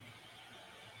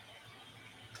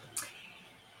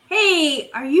Hey,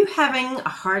 are you having a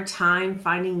hard time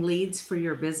finding leads for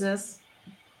your business?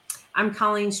 I'm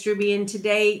Colleen Struby, and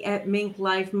today at Mink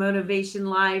Life Motivation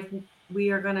Live,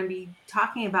 we are going to be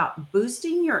talking about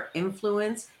boosting your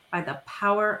influence by the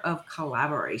power of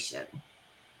collaboration.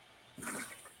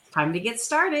 Time to get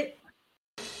started.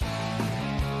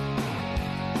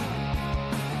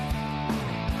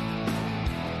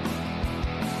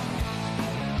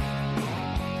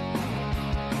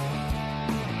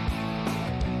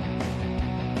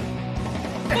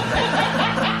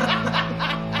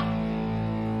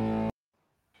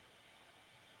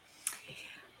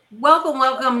 Welcome,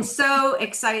 welcome. So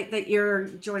excited that you're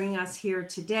joining us here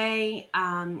today.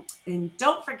 And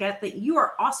don't forget that you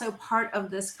are also part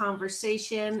of this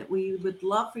conversation. We would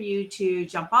love for you to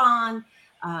jump on,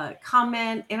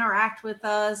 comment, interact with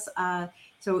us.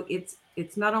 So it's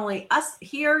not only us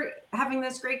here having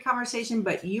this great conversation,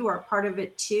 but you are part of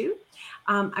it too.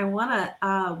 I want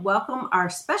to welcome our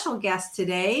special guest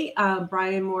today,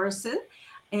 Brian Morrison,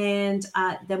 and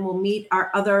then we'll meet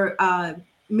our other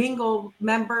Mingle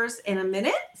members in a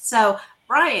minute. So,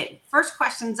 Brian, first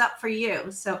question's up for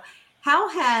you. So, how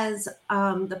has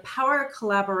the power of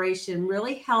collaboration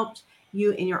really helped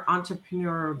you in your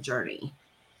entrepreneurial journey?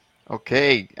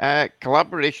 Okay,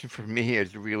 collaboration for me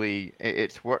is really,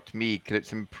 it's worked me because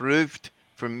it's improved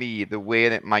for me the way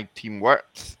that my team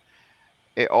works.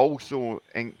 It also,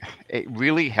 it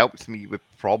really helps me with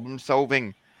problem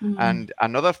solving. Mm. And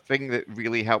another thing that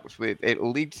really helps with it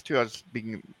leads to us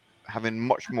having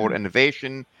much more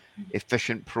innovation,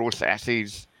 efficient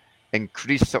processes,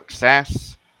 increased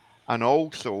success, and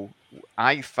also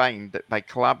I find that by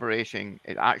collaboration,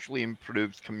 it actually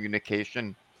improves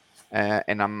communication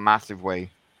in a massive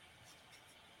way.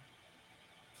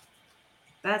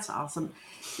 That's awesome.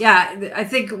 Yeah, I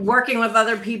think working with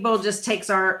other people just takes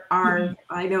our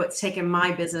I know it's taken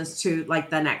my business to like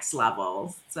the next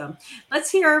level. So let's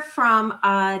hear from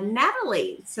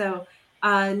Natalie. So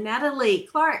Natalie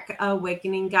Clark,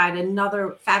 Awakening Guide,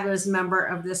 another fabulous member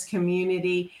of this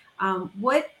community.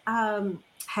 What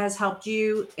has helped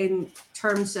you in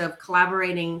terms of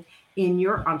collaborating in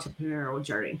your entrepreneurial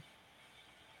journey?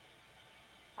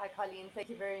 Hi, Colleen. Thank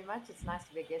you very much. It's nice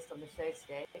to be a guest on the show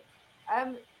today.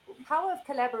 Um, Power of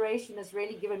collaboration has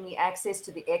really given me access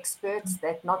to the experts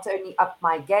that not only up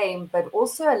my game, but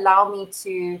also allow me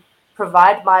to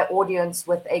provide my audience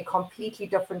with a completely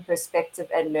different perspective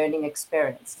and learning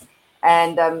experience.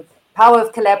 And power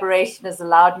of collaboration has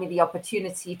allowed me the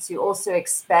opportunity to also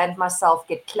expand myself,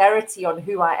 get clarity on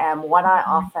who I am, what I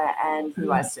offer, and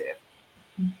who I serve.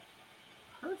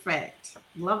 Perfect.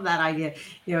 Love that idea.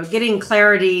 Getting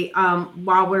clarity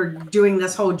while we're doing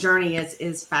this whole journey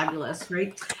is fabulous,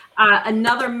 right?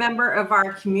 Another member of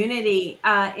our community,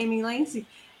 Amy Langsy,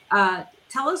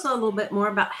 tell us a little bit more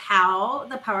about how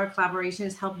the power of collaboration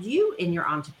has helped you in your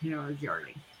entrepreneurial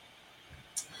journey.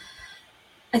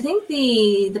 I think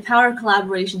the power of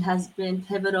collaboration has been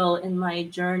pivotal in my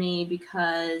journey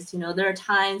because there are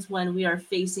times when we are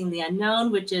facing the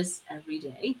unknown, which is every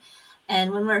day,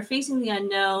 and when we're facing the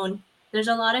unknown, there's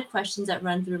a lot of questions that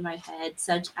run through my head,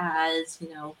 such as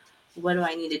what do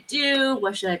I need to do?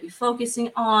 What should I be focusing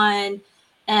on?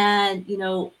 And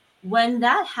when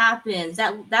that happens,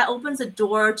 that opens a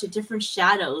door to different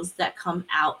shadows that come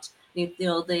out.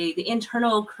 The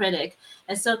internal critic.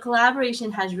 And so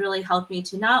collaboration has really helped me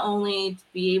to not only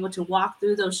be able to walk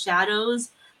through those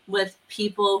shadows with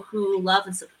people who love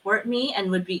and support me and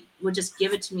would just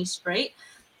give it to me straight,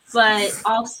 but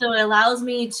also it allows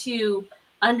me to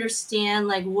understand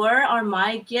like where are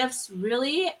my gifts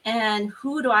really and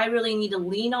who do I really need to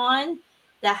lean on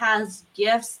that has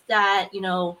gifts that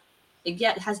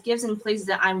has gifts in places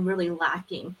that I'm really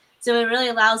lacking. So it really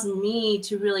allows me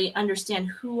to really understand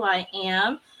who I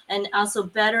am and also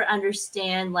better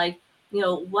understand like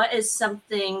what is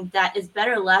something that is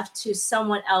better left to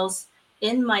someone else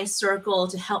in my circle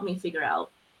to help me figure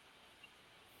out.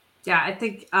 Yeah, I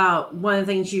think one of the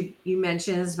things you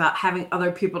mentioned is about having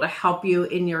other people to help you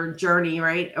in your journey,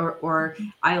 right? Or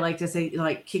I like to say,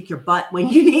 like, kick your butt when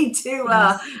you need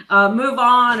to move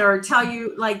on, or tell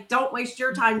you, like, don't waste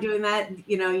your time doing that.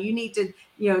 You need to,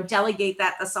 delegate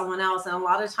that to someone else. And a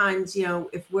lot of times,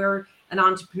 if we're an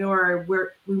entrepreneur,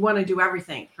 we want to do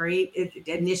everything, right?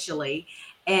 Initially.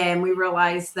 And we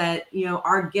realize that,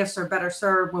 our gifts are better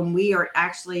served when we are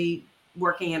actually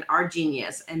working in our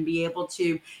genius and be able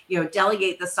to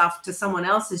delegate the stuff to someone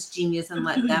else's genius and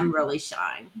let them really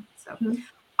shine. So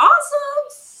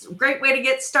Awesome. Great way to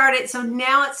get started. So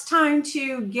now it's time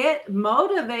to get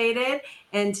motivated.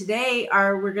 And today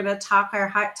we're going to talk our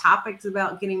hot topics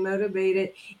about getting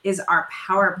motivated is our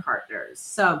power partners.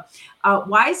 So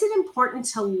why is it important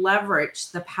to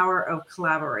leverage the power of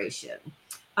collaboration?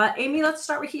 Amy, let's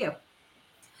start with you.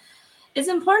 It's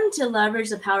important to leverage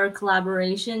the power of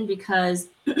collaboration because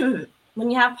when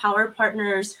you have power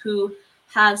partners who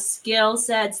have skill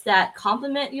sets that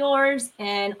complement yours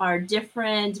and are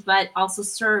different, but also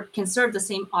can serve the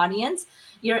same audience,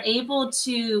 you're able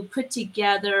to put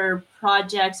together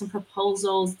projects and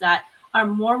proposals that are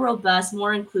more robust,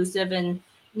 more inclusive, and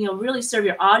really serve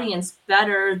your audience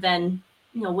better than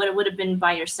what it would have been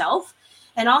by yourself.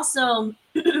 And also,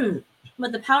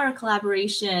 with the power of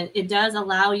collaboration, it does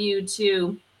allow you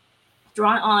to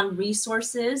draw on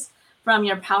resources from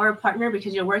your power partner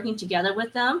because you're working together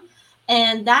with them.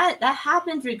 And that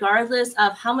happens regardless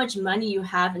of how much money you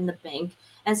have in the bank.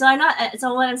 And so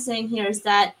what I'm saying here is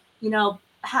that,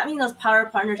 having those power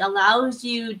partners allows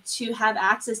you to have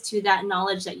access to that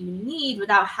knowledge that you need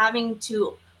without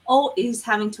always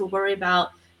having to worry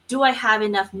about, do I have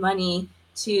enough money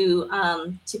to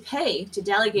pay to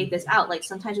delegate this out? Like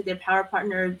sometimes with their power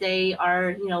partner, they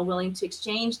are, willing to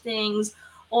exchange things,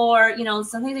 or,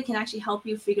 something that can actually help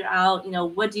you figure out,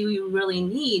 what do you really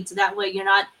need? So that way you're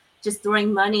not just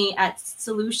throwing money at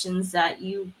solutions that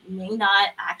you may not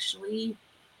actually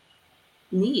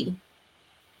need.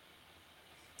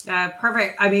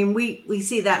 Perfect. I mean, we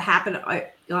see that happen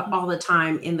all the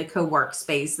time in the co-work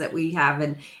space that we have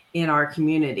in our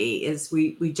community. Is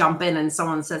we jump in and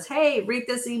someone says, "Hey, read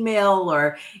this email,"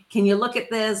 or "Can you look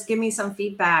at this? Give me some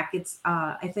feedback." It's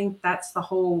I think that's the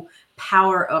whole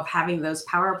power of having those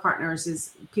power partners,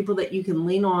 is people that you can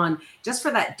lean on just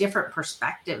for that different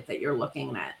perspective that you're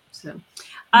looking at. So,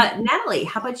 Natalie,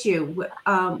 how about you?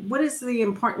 What is the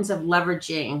importance of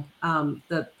leveraging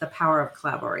the power of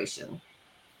collaboration?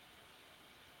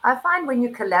 I find when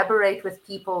you collaborate with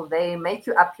people, they make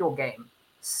you up your game.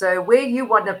 So where you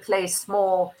want to play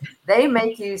small, they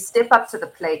make you step up to the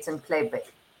plate and play big.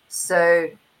 So,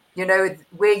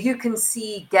 where you can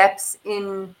see gaps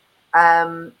in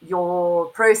your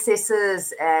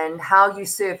processes and how you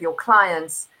serve your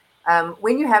clients,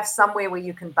 when you have somewhere where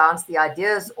you can bounce the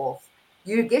ideas off,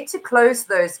 you get to close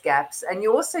those gaps, and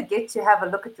you also get to have a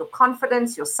look at your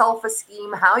confidence, your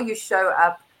self-esteem, how you show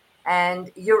up,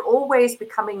 and you're always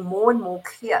becoming more and more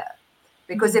clear.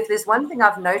 Because if there's one thing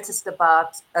I've noticed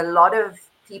about a lot of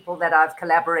people that I've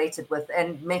collaborated with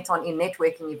and met in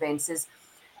networking events is,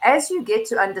 as you get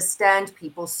to understand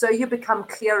people, so you become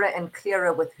clearer and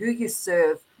clearer with who you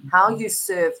serve, how you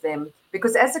serve them.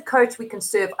 Because as a coach, we can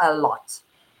serve a lot.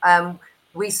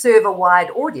 We serve a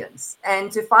wide audience.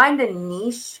 And to find a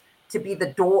niche to be the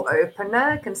door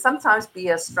opener can sometimes be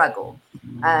a struggle.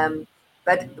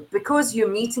 But because you're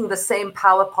meeting the same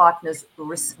power partners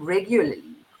regularly,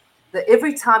 that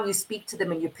every time you speak to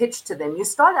them and you pitch to them, you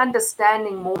start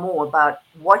understanding more about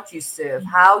what you serve,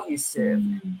 how you serve,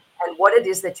 and what it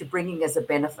is that you're bringing as a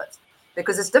benefit.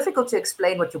 Because it's difficult to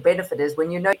explain what your benefit is when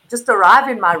just arrive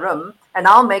in my room and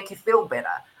I'll make you feel better.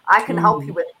 I can help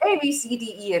you with A, B, C,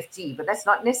 D, E, F, G, but that's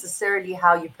not necessarily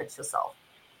how you pitch yourself.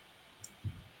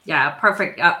 Yeah,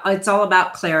 perfect. It's all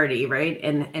about clarity, right?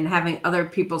 And having other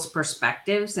people's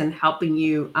perspectives and helping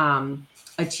you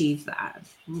achieve that.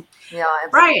 Yeah.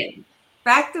 Brian,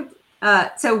 back to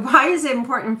so why is it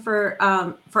important for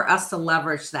us to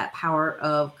leverage that power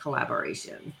of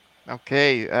collaboration?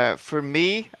 Okay, for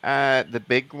me, the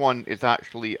big one is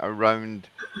actually around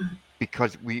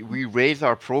because we raise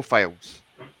our profiles.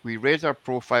 We raise our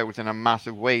profiles in a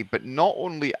massive way, but not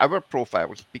only our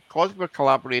profiles, because we're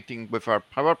collaborating with our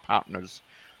power partners,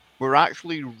 we're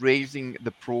actually raising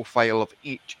the profile of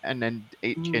each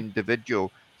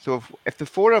individual. So if the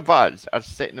four of us are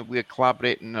sitting and we're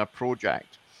collaborating in a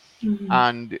project,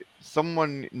 and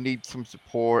someone needs some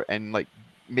support and like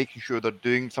making sure they're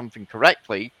doing something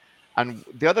correctly, and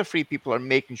the other three people are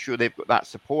making sure they've got that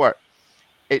support,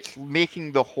 it's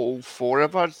making the whole four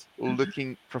of us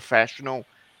looking professional.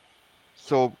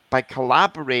 So by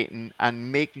collaborating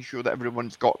and making sure that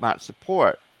everyone's got that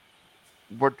support,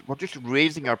 we're just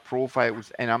raising our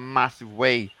profiles in a massive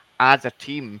way as a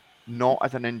team, not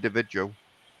as an individual.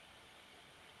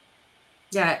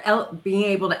 Yeah, being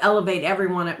able to elevate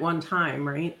everyone at one time,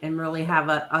 right? And really have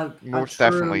a Most true,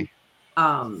 definitely.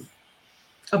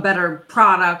 A better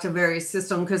product, a very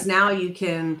system, because now you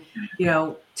can,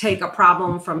 take a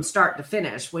problem from start to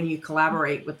finish when you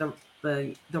collaborate with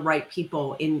the right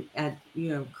people and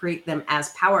create them as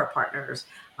power partners.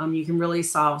 You can really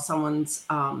solve someone's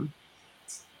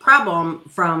problem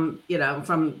from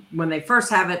when they first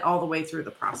have it all the way through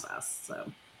the process.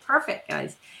 So perfect,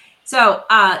 guys. So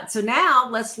now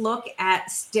let's look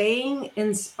at staying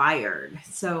inspired.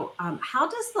 So how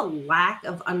does the lack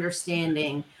of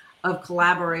understanding of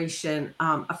collaboration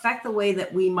affect the way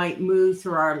that we might move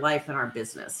through our life and our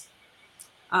business?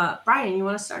 Brian, you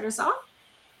want to start us off?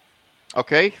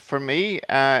 Okay, for me,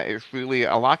 it's really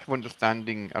a lack of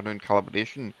understanding around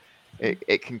collaboration.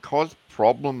 It can cause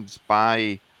problems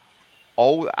by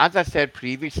as I said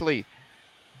previously,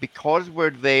 because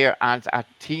we're there as a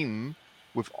team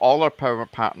with all our power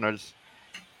partners,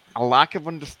 a lack of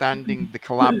understanding the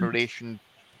collaboration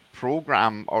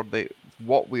program or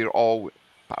what we're all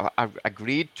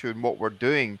agreed to and what we're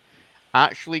doing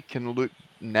actually can look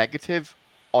negative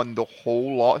on the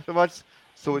whole lot of us.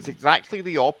 So it's exactly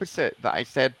the opposite that I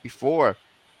said before.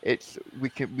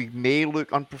 We may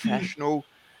look unprofessional.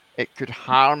 It could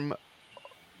harm,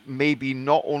 maybe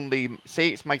not only, say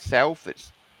it's myself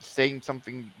that's saying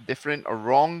something different or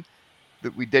wrong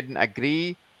that we didn't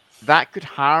agree, that could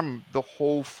harm the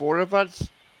whole four of us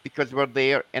because we're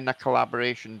there in a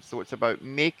collaboration. So it's about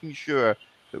making sure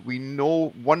that we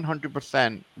know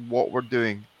 100% what we're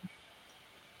doing.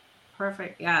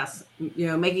 Perfect. Yes.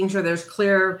 Making sure there's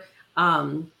clear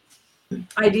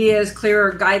ideas,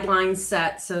 clear guidelines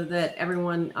set so that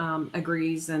everyone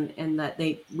agrees and that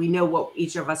we know what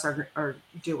each of us are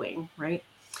doing, right?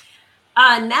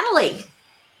 Natalie.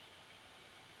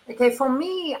 Okay, for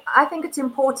me, I think it's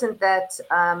important that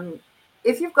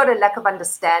if you've got a lack of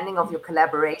understanding of your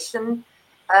collaboration,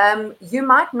 you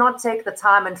might not take the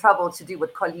time and trouble to do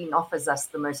what Colleen offers us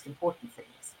the most important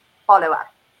things, follow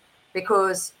up.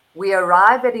 Because we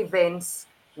arrive at events,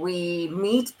 we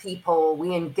meet people,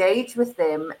 we engage with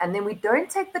them, and then we don't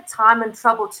take the time and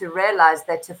trouble to realize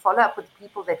that to follow up with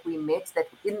people that we met, that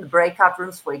in the breakout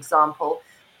rooms, for example,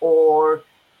 or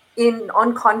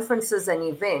on conferences and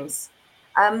events,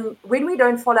 when we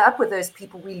don't follow up with those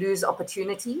people, we lose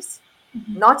opportunities,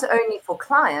 not only for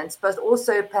clients, but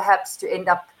also perhaps to end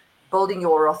up building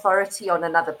your authority on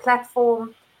another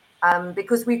platform,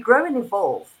 because we grow and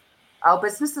evolve. Our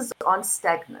businesses aren't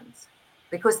stagnant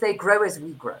because they grow as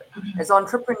we grow. As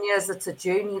entrepreneurs, it's a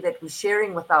journey that we're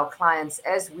sharing with our clients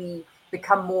as we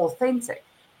become more authentic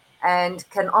and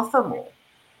can offer more.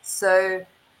 So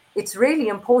it's really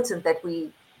important that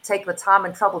we take the time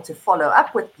and trouble to follow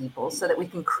up with people so that we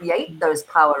can create those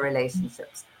power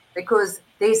relationships, because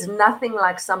there's nothing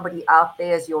like somebody out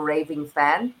there as your raving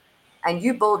fan, and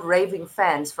you build raving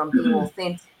fans from being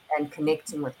authentic and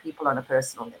connecting with people on a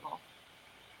personal level.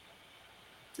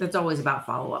 It's always about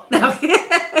follow-up.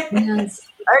 Yes.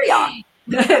 Oh yeah.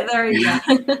 There you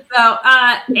go. So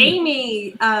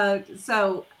Amy,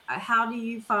 so how do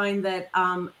you find that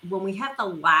when we have the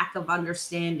lack of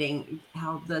understanding,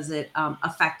 how does it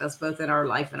affect us both in our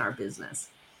life and our business?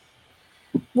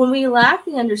 When we lack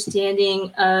the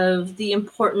understanding of the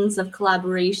importance of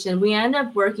collaboration, we end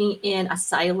up working in a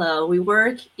silo. We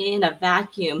work in a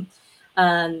vacuum.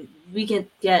 We can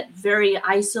get very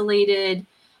isolated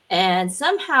and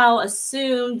somehow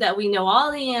assume that we know all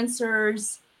the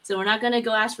answers. So we're not going to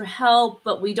go ask for help,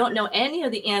 but we don't know any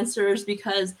of the answers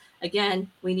because, again,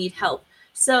 we need help.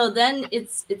 So then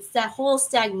it's that whole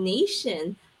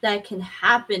stagnation that can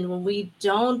happen when we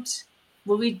don't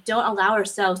allow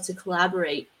ourselves to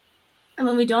collaborate. And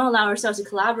when we don't allow ourselves to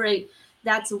collaborate,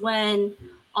 that's when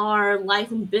our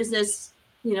life and business,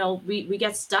 we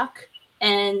get stuck.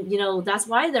 And, that's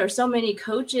why there are so many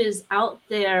coaches out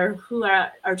there who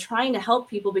are trying to help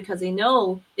people, because they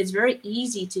know it's very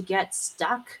easy to get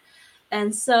stuck.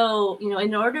 And so,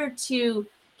 in order to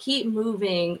keep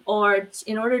moving, or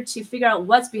in order to figure out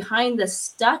what's behind the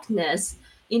stuckness,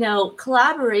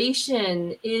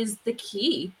 collaboration is the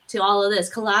key to all of this.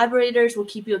 Collaborators will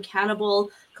keep you accountable.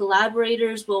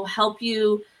 Collaborators will help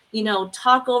you,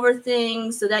 talk over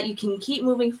things so that you can keep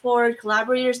moving forward.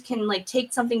 Collaborators can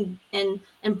take something and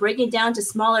break it down to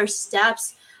smaller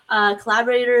steps.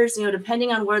 Collaborators,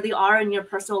 depending on where they are in your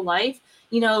personal life,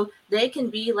 they can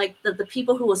be like the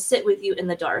people who will sit with you in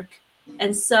the dark.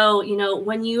 And so,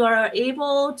 when you are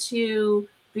able to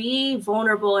be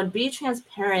vulnerable and be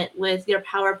transparent with your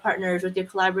power partners, with your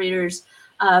collaborators,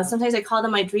 sometimes I call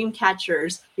them my dream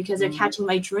catchers because they're catching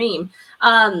my dream.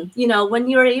 When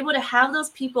you're able to have those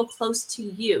people close to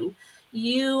you,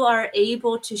 you are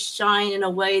able to shine in a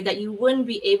way that you wouldn't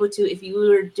be able to if you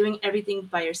were doing everything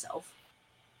by yourself.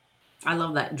 I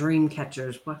love that, dream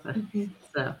catchers.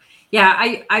 So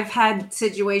yeah, I've had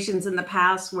situations in the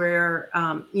past where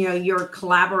you're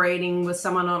collaborating with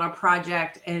someone on a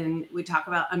project, and we talk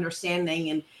about understanding,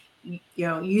 and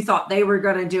you thought they were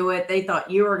going to do it, they thought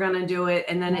you were going to do it,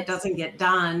 and then it Yes. doesn't get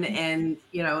done. And,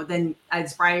 then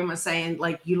as Brian was saying,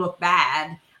 like, you look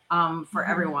bad for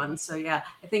everyone. So yeah,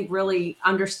 I think really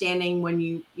understanding when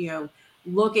you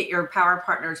look at your power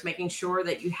partners, making sure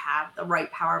that you have the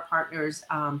right power partners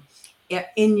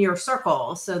in your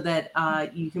circle so that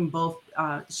you can both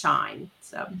shine.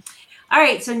 So all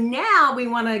right, so now we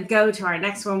want to go to our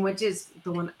next one, which is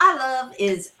the one I love,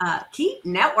 is keep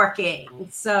networking.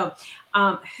 So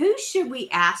who should we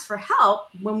ask for help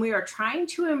when we are trying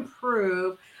to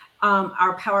improve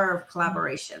our power of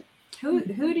collaboration? Who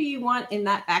do you want in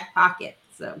that back pocket?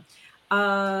 So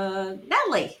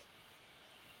Natalie.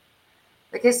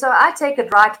 Okay, so I take it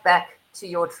right back to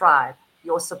your tribe,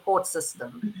 your support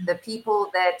system, the people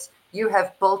that you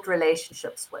have built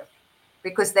relationships with,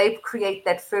 because they create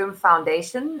that firm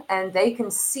foundation and they can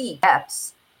see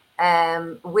gaps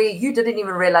where you didn't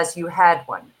even realize you had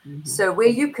one. Mm-hmm. So where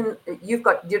you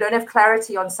don't have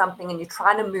clarity on something and you're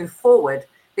trying to move forward,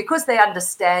 because they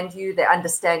understand you, they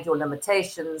understand your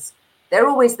limitations, they're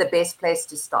always the best place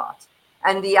to start.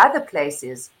 And the other place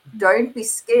is, don't be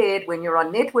scared when you're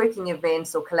on networking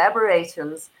events or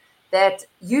collaborations that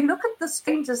you look at the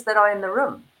strangers that are in the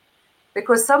room.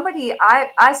 Because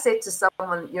I said to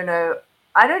someone,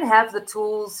 I don't have the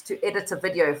tools to edit a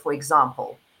video, for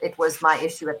example. It was my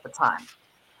issue at the time.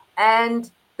 And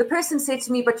the person said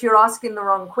to me, but you're asking the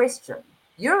wrong question.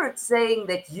 You're saying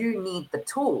that you need the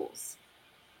tools.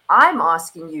 I'm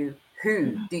asking you,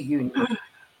 who do you need?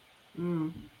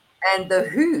 Mm. And the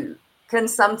who can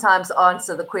sometimes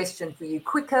answer the question for you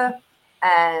quicker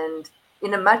and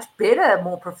in a much better,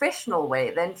 more professional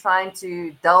way than trying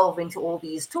to delve into all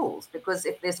these tools. Because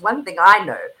if there's one thing I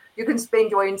know, you can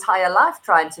spend your entire life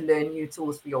trying to learn new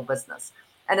tools for your business.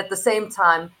 And at the same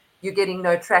time, you're getting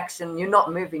no traction, you're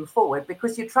not moving forward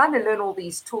because you're trying to learn all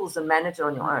these tools and manage it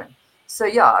on your own. So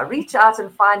yeah, reach out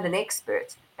and find an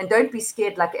expert. And don't be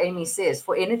scared, like Amy says,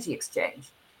 for energy exchange,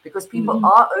 because people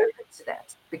are open to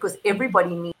that, because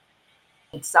everybody needs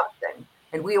something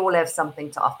and we all have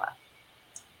something to offer.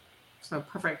 So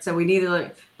perfect. So we need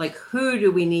to like who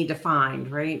do we need to find,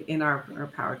 right, in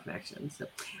our power connection? So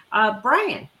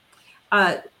Brian,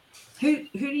 who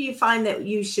do you find that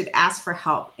you should ask for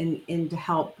help in to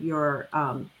help your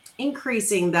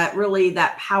increasing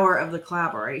that power of the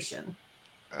collaboration?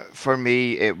 For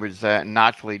me, it was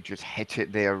naturally just hit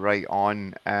it there right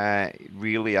on.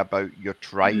 Really about your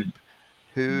tribe,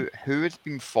 who has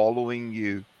been following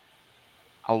you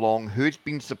along, who's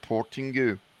been supporting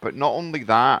you. But not only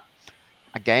that,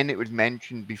 again, it was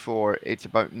mentioned before, it's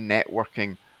about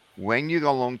networking. When you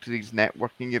go along to these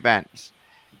networking events,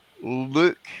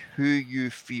 look who you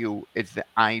feel is the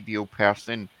ideal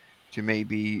person to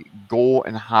maybe go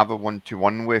and have a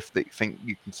one-to-one with that you think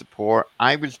you can support.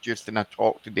 I was just in a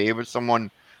talk today with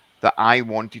someone that I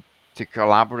wanted to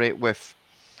collaborate with,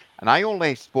 and I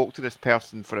only spoke to this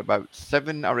person for about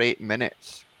 7 or 8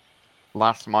 minutes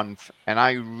last month, and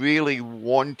I really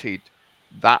wanted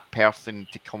that person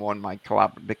to come on my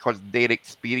collab because their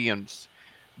experience,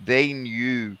 they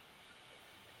knew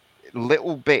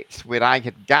little bits where I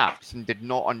had gaps and did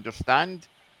not understand.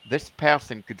 This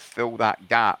person could fill that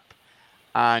gap.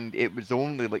 And it was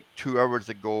only like 2 hours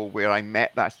ago where I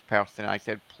met that person. I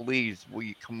said, please, will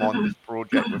you come on this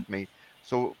project with me?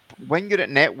 So when you're at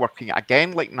networking,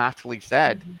 again, like Natalie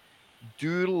said,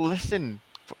 do listen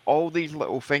for all these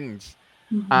little things.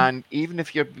 And even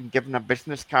if you've been given a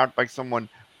business card by someone,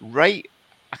 write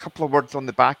a couple of words on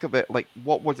the back of it, like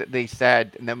what was it they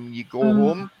said? And then when you go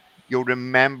home, you'll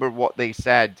remember what they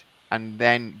said and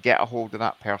then get a hold of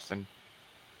that person.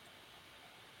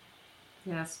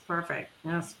 Yes, perfect.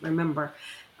 Yes, remember.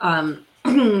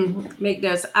 Make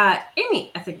those.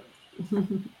 Amy, I think.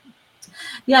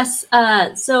 Yes.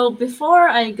 So before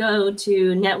I go to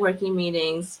networking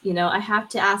meetings, I have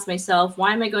to ask myself,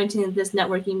 why am I going to this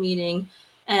networking meeting,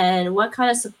 and what kind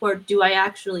of support do I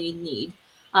actually need?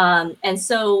 And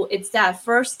so it's that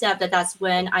first step that's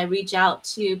when I reach out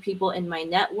to people in my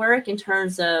network in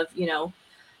terms of,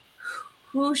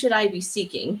 who should I be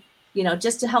seeking?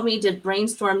 Just to help me to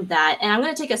brainstorm that. And I'm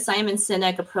going to take a Simon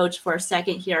Sinek approach for a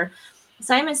second here.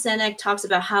 Simon Sinek talks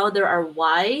about how there are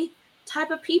why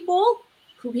type of people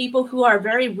who are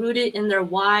very rooted in their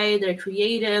why. They're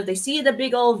creative. They see the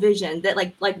big old vision that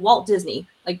like Walt Disney,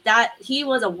 like that. He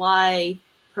was a why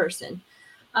person.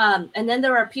 And then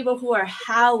there are people who are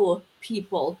how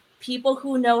people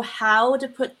who know how to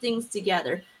put things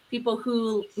together, people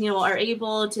who, are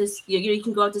able to, you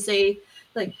can go up to say,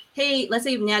 like, hey, let's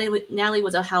say Natalie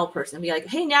was a how person, be like,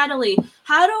 hey, Natalie,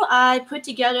 how do I put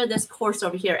together this course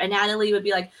over here? And Natalie would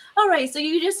be like, all right, so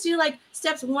you just do like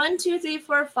steps 1, 2, 3,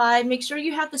 4, 5, make sure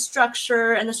you have the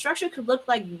structure, and the structure could look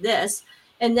like this.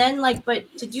 And then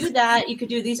but to do that, you could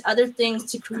do these other things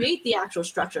to create the actual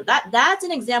structure. That's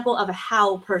an example of a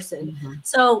how person. Mm-hmm.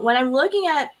 So when I'm looking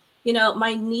at,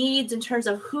 my needs in terms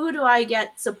of who do I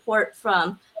get support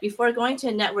from before going to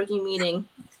a networking meeting,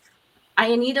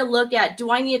 I need to look at,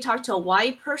 do I need to talk to a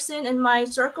why person in my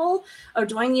circle, or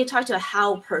do I need to talk to a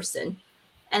how person?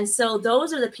 And so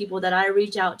those are the people that I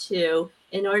reach out to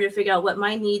in order to figure out what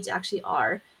my needs actually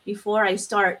are before I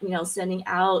start, sending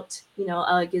out,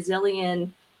 a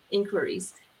gazillion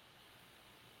inquiries.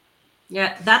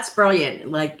 Yeah, that's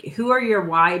brilliant. Like, who are your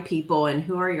why people and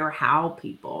who are your how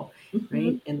people,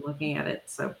 right? And looking at it.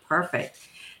 So perfect.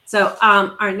 So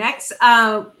our next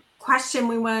question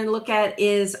we want to look at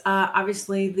is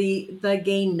obviously the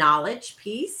gain knowledge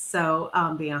piece. So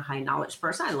being a high knowledge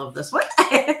person, I love this one.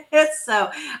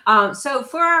 So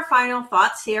for our final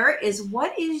thoughts here is,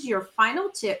 what is your final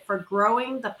tip for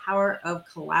growing the power of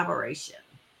collaboration?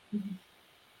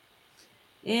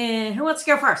 And who wants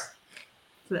to go first?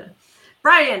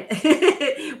 Brian.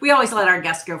 We always let our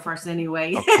guests go first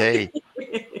anyway. Okay.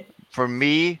 For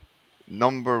me,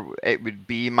 it would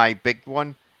be my big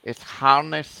one. It's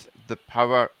harness the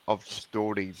power of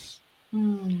stories.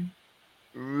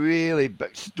 Really,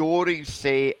 but stories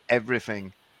say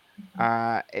everything.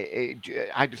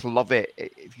 I just love it.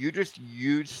 If you just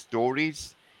use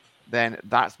stories, then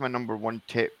that's my number one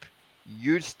tip.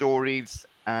 Use stories.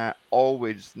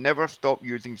 Always, never stop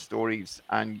using stories,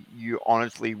 and you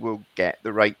honestly will get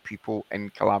the right people in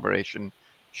collaboration.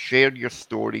 Share your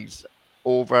stories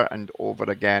over and over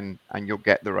again, and you'll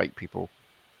get the right people.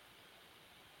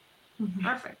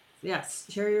 Perfect. Yes,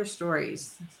 share your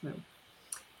stories.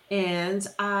 And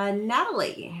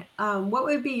Natalie, what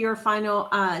would be your final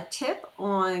tip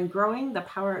on growing the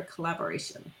power of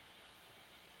collaboration?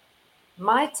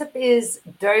 My tip is,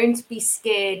 don't be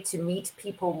scared to meet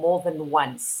people more than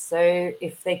once. So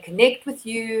if they connect with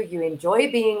you, you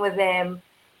enjoy being with them,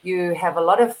 you have a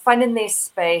lot of fun in their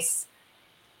space,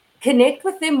 connect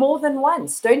with them more than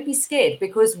once. Don't be scared,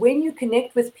 because when you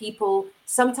connect with people,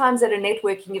 sometimes at a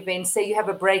networking event, say you have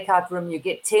a breakout room, you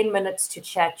get 10 minutes to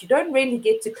chat, you don't really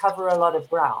get to cover a lot of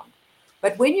ground.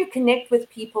 But when you connect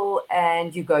with people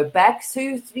and you go back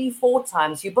 2, 3, 4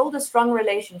 times, you build a strong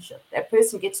relationship. That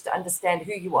person gets to understand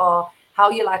who you are, how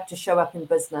you like to show up in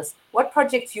business, what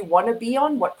projects you want to be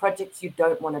on, what projects you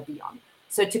don't want to be on.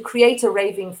 So to create a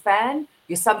raving fan,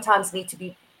 you sometimes need to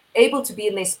be able to be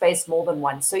in their space more than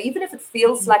once. So even if it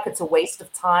feels like it's a waste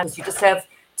of time, you just have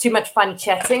too much fun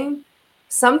chatting,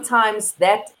 sometimes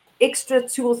that extra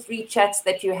 2 or 3 chats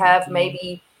that you have,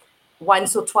 maybe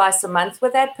once or twice a month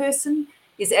with that person,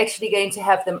 is actually going to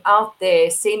have them out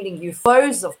there sending you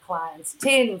flows of clients,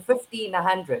 10, 15,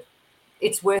 100.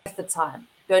 It's worth the time.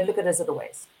 Don't look at it as a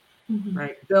waste.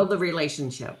 Right. Build the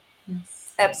relationship.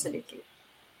 Yes. Absolutely.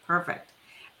 Perfect.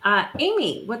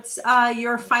 Amy, what's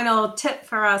your final tip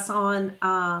for us on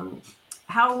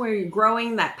how we're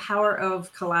growing that power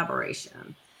of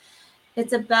collaboration?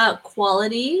 It's about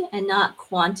quality and not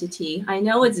quantity. I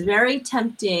know it's very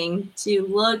tempting to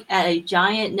look at a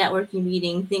giant networking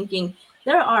meeting thinking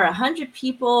there are 100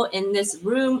 people in this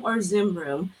room or Zoom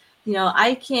room.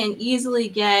 I can easily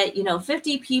get,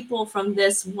 50 people from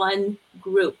this one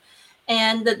group.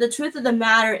 And the truth of the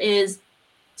matter is,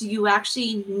 do you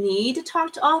actually need to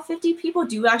talk to all 50 people?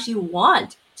 Do you actually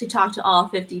want to talk to all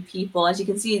 50 people? As you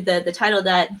can see, the title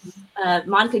that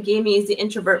Monica gave me is the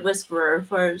Introvert Whisperer.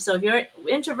 So if you're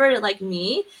introverted like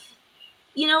me,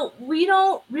 we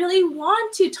don't really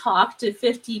want to talk to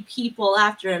 50 people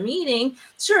after a meeting.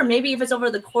 Sure, maybe if it's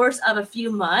over the course of a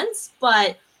few months,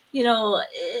 but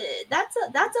that's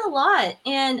a lot.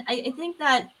 And I think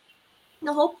that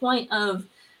the whole point of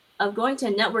going to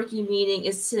a networking meeting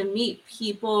is to meet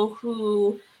people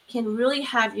who can really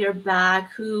have your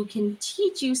back, who can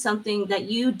teach you something that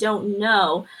you don't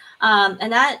know.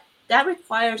 And that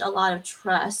requires a lot of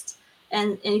trust.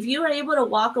 And if you are able to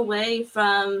walk away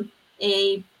from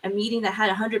a meeting that had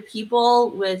 100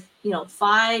 people with,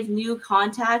 5 new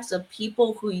contacts of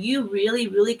people who you really,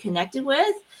 really connected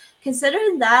with, consider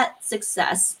that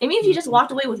success. I mean, if you just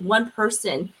walked away with one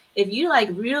person, if you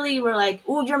really were like,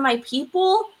 oh, you're my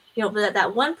people, but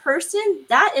that one person,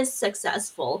 that is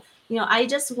successful. I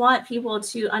just want people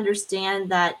to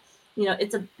understand that,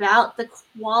 it's about the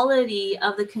quality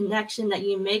of the connection that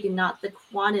you make and not the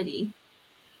quantity.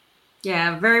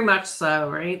 Yeah, very much so,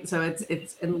 right? So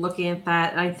it's in looking at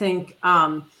that. I think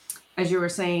as you were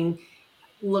saying,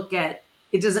 look at,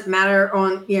 it doesn't matter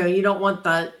on, you don't want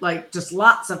the, like, just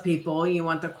lots of people, you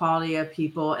want the quality of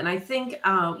people. And I think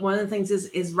one of the things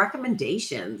is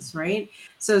recommendations, right?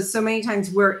 So many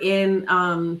times we're in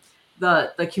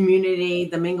the community,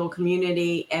 the Mingle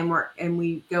community, and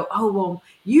we go, oh, well,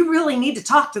 you really need to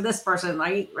talk to this person,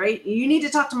 right? You need to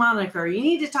talk to Monica, or you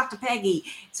need to talk to Peggy.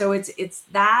 So it's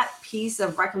that piece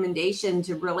of recommendation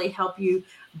to really help you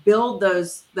build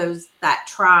that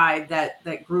tribe,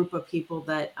 that group of people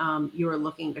that you are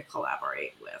looking to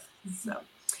collaborate with. So,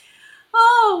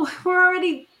 we're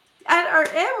already at our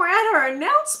end. We're at our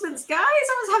announcements, guys.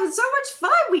 I was having so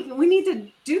much fun. We need to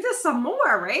do this some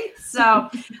more, right? So,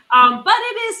 but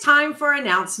it is time for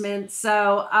announcements.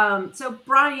 So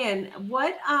Brian,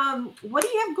 what do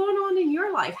you have going on in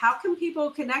your life? How can people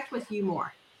connect with you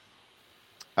more?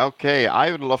 Okay,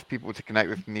 I would love people to connect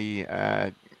with me.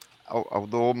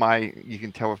 Although you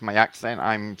can tell with my accent,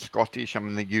 I'm Scottish, I'm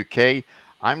in the UK.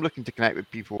 I'm looking to connect with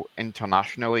people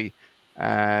internationally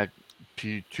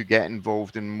to get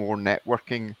involved in more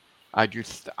networking.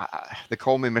 They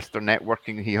call me Mr.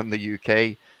 Networking here in the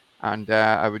UK, and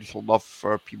I would just love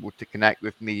for people to connect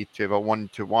with me, to have a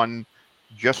one-to-one,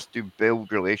 just to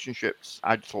build relationships.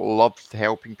 I just love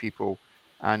helping people,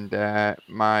 and the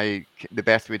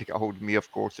best way to get a hold of me,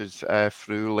 of course, is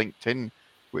through LinkedIn,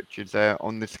 which is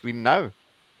on the screen now.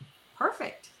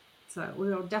 Perfect. So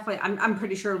we'll definitely, I'm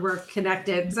pretty sure we're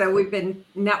connected. So we've been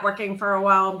networking for a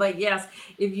while, but yes,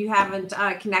 if you haven't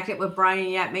connected with Brian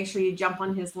yet, make sure you jump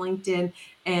on his LinkedIn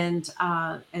and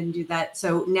do that.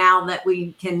 So now that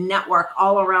we can network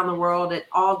all around the world at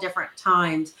all different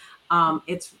times,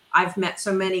 I've met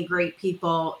so many great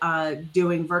people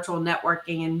doing virtual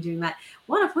networking and doing that.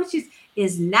 One of which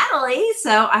is Natalie.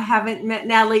 So I haven't met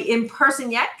Natalie in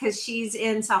person yet because she's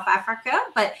in South Africa.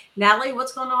 But Natalie,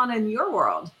 what's going on in your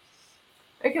world?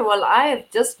 Okay, well, I have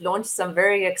just launched some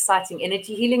very exciting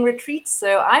energy healing retreats.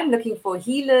 So I'm looking for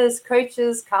healers,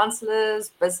 coaches, counselors,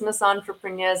 business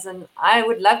entrepreneurs, and I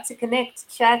would love to connect,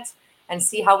 chat, and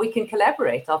see how we can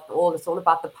collaborate. After all, it's all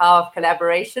about the power of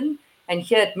collaboration. And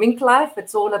here at Mink Life,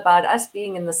 it's all about us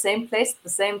being in the same place at the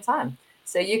same time.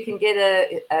 So you can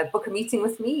get book a meeting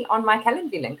with me on my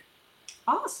Calendly link.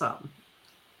 Awesome.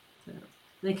 So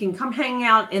they can come hang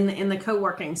out in the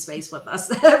co-working space with us.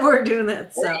 We're doing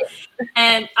it. So,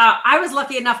 and I was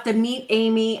lucky enough to meet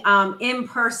Amy in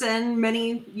person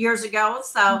many years ago.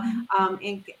 So,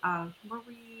 were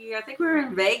we? I think we were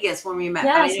in Vegas when we met.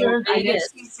 Yes, we're in Vegas.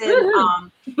 She's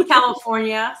in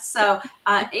California. So,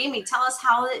 Amy, tell us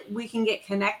how we can get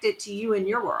connected to you in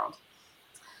your world.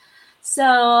 So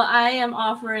I am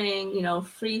offering,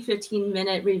 free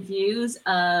 15-minute reviews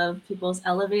of people's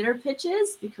elevator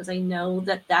pitches, because I know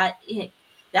that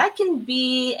can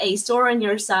be a sore on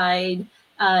your side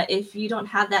if you don't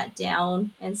have that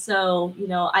down. And so,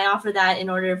 I offer that in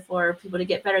order for people to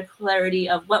get better clarity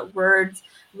of what words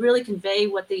really convey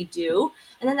what they do.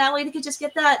 And then that way they could just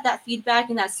get that feedback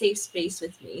in that safe space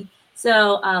with me.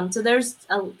 So there's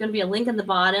going to be a link in the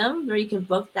bottom where you can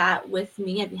book that with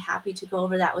me. I'd be happy to go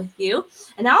over that with you.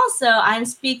 And also, I'm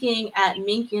speaking at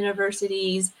Mink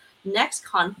University's next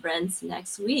conference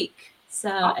next week,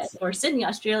 or Sydney,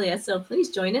 Australia. So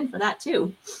please join in for that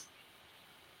too.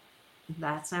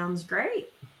 That sounds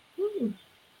great.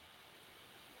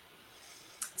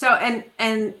 So,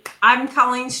 and I'm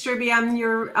Colleen Stribbe. I'm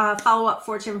your follow-up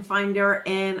fortune finder,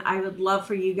 and I would love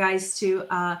for you guys to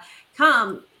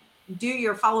come do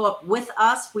your follow-up with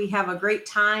us. We have a great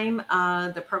time.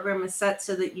 The program is set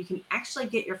so that you can actually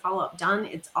get your follow-up done.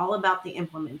 It's all about the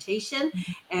implementation,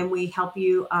 and we help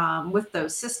you with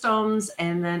those systems.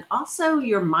 And then also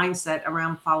your mindset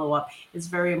around follow-up is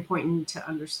very important to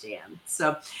understand.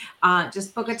 So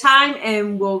just book a time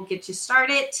and we'll get you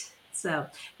started. So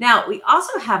now we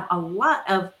also have a lot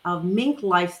of Mink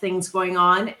Life things going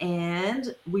on,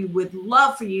 and we would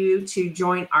love for you to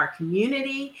join our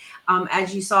community.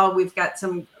 As you saw, we've got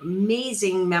some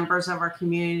amazing members of our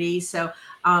community. So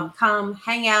come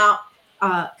hang out,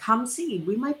 come see.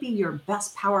 We might be your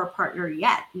best power partner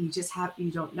yet. You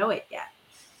don't know it yet.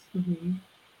 Mm-hmm.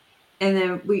 And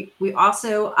then we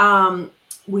also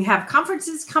we have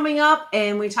conferences coming up,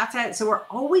 and we talked about it. So we're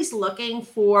always looking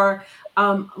for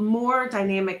more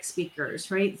dynamic speakers,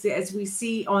 right? As we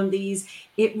see on these,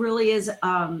 it really is,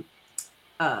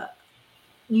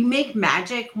 you make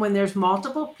magic when there's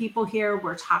multiple people here.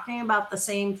 We're talking about the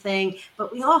same thing,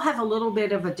 but we all have a little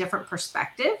bit of a different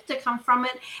perspective to come from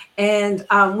it. And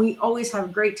we always have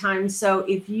a great time. So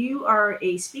if you are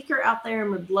a speaker out there and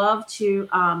would love to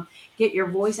get your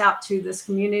voice out to this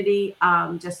community,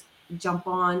 just jump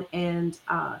on and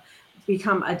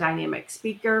become a dynamic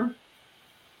speaker.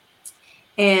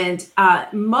 And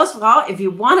most of all, if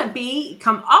you want to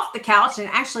come off the couch and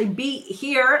actually be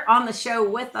here on the show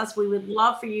with us, we would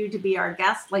love for you to be our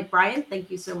guest. Like Brian, thank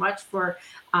you so much for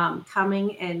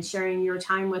coming and sharing your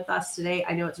time with us today.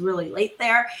 I know it's really late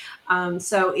there.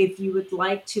 So if you would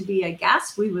like to be a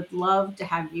guest, we would love to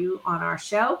have you on our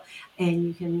show. And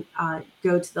you can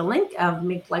go to the link of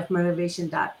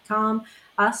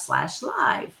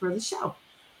makelifemotivation.com/live for the show.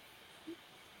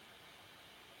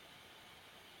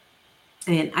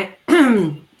 And I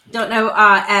don't know,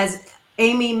 as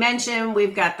Amy mentioned,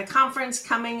 we've got the conference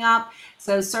coming up.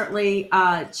 So certainly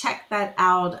check that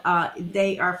out.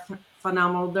 They are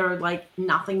phenomenal. They're like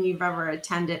nothing you've ever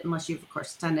attended, unless you've, of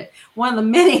course, attended one of the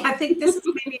many. I think this is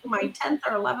maybe my 10th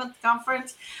or 11th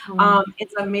conference.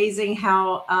 It's amazing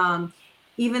how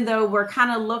even though we're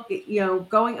kind of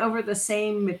going over the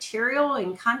same material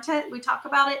and content, we talk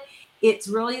about it, it's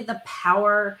really the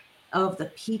power of the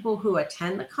people who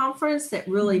attend the conference that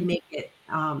really make it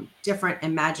different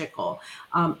and magical.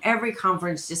 Every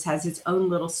conference just has its own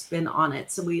little spin on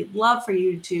it. So we'd love for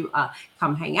you to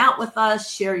come hang out with us,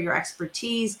 share your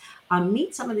expertise,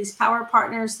 meet some of these power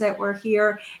partners that were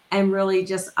here, and really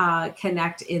just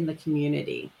connect in the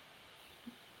community.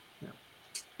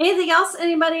 Anything else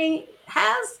anybody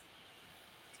has?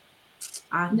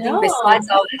 No. Besides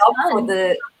our help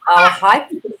for our hype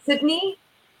in Sydney,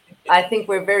 I think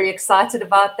we're very excited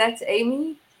about that,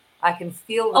 Amy. I can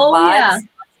feel the vibes.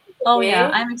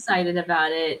 Yeah, I'm excited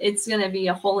about it. It's going to be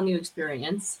a whole new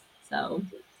experience. So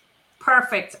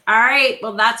perfect. All right.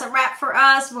 Well, that's a wrap for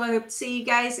us. We'll see you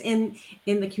guys in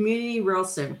the community real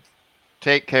soon.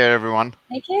 Take care, everyone.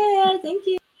 Take care. Thank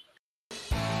you.